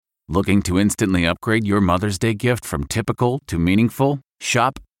Looking to instantly upgrade your Mother's Day gift from typical to meaningful?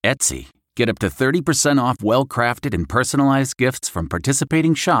 Shop Etsy. Get up to 30% off well-crafted and personalized gifts from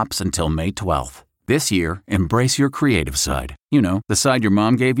participating shops until May 12th. This year, embrace your creative side. You know, the side your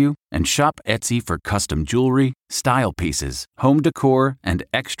mom gave you. And shop Etsy for custom jewelry, style pieces, home decor, and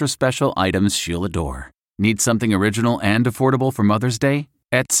extra special items she'll adore. Need something original and affordable for Mother's Day?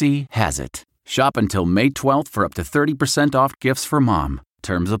 Etsy has it. Shop until May 12th for up to 30% off gifts for mom.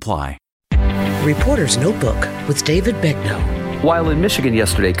 Terms apply. Reporter's Notebook with David Begnaud. While in Michigan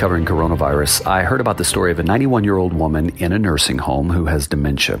yesterday covering coronavirus, I heard about the story of a 91-year-old woman in a nursing home who has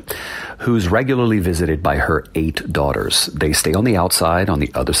dementia, who's regularly visited by her 8 daughters. They stay on the outside, on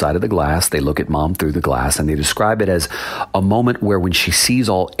the other side of the glass. They look at mom through the glass, and they describe it as a moment where when she sees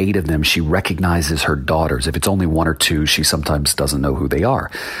all 8 of them, she recognizes her daughters. If it's only 1 or 2, she sometimes doesn't know who they are.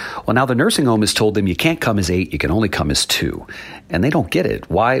 Well, now the nursing home has told them you can't come as 8, you can only come as 2. And they don't get it.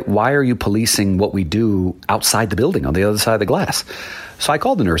 Why are you policing what we do outside the building on the other side of the glass? So I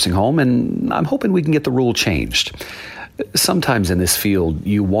called the nursing home, and I'm hoping we can get the rule changed. Sometimes in this field,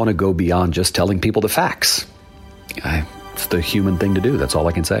 you want to go beyond just telling people the facts. It's the human thing to do. That's all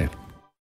I can say.